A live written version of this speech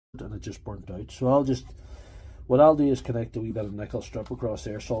and it just burnt out. So what I'll do is connect a wee bit of nickel strip across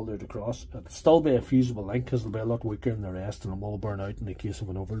there, solder it across. It'll still be a fusible link because it'll be a lot weaker than the rest, and it will burn out in the case of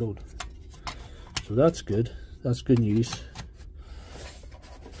an overload. So that's good. That's good news.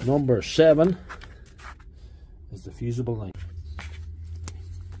 Number 7 is the fusible link.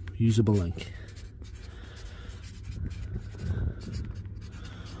 Fusible link.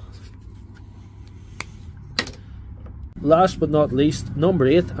 Last but not least, number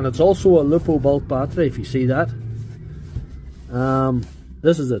 8, and it's also a Lupo bulk battery, if you see that.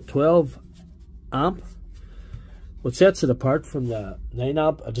 This is a 12 amp. What sets it apart from the 9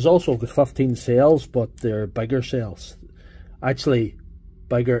 amp, it has also got 15 cells, but they're bigger cells. Actually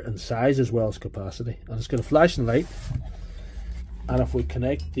bigger in size as well as capacity. And it's got a flashing light. And if we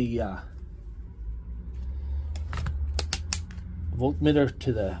connect the voltmeter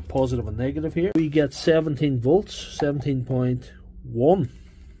to the positive and negative here, we get 17 volts, 17.1.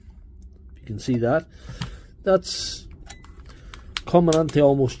 You can see that. That's coming into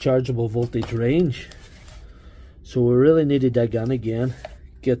almost chargeable voltage range. So we really need to dig in again,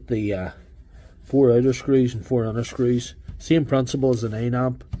 get the 4 outer screws and 4 inner screws. Same principle as the 9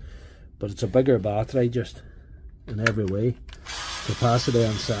 amp, but it's a bigger battery just in every way, capacity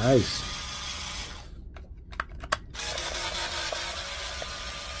and size.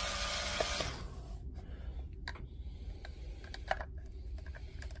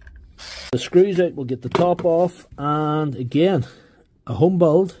 The screws out, we'll get the top off, and again, a home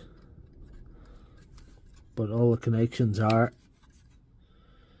build, but all the connections are,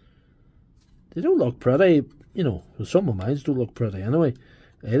 they don't look pretty, you know, some of mine don't look pretty anyway,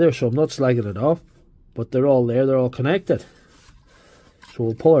 either, so I'm not slagging it off, but they're all there, they're all connected. So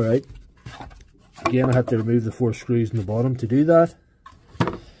we'll pull her out. Again, I had to remove the 4 screws in the bottom to do that,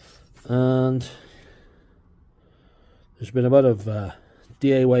 and there's been a bit of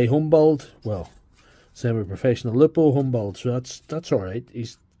DIY home build, well, semi-professional Lupo home build, so that's alright.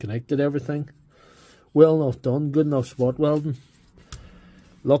 He's connected everything. Well enough done, good enough spot welding.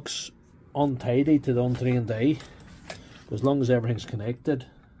 Looks untidy to the untrained eye. As long as everything's connected,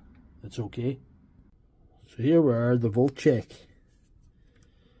 it's okay. So here we are, the volt check.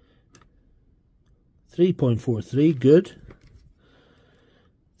 3.43, good.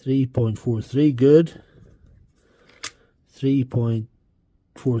 3.43, good.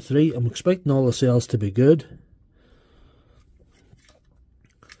 3.43, I'm expecting all the cells to be good.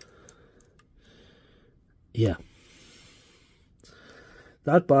 Yeah.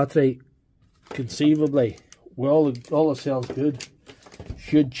 That battery, conceivably, well, all the cells good,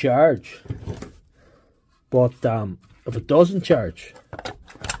 should charge. But if it doesn't charge,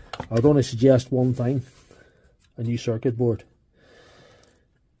 I'd only suggest one thing: a new circuit board.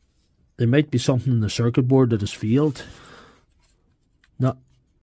 There might be something in the circuit board that has failed.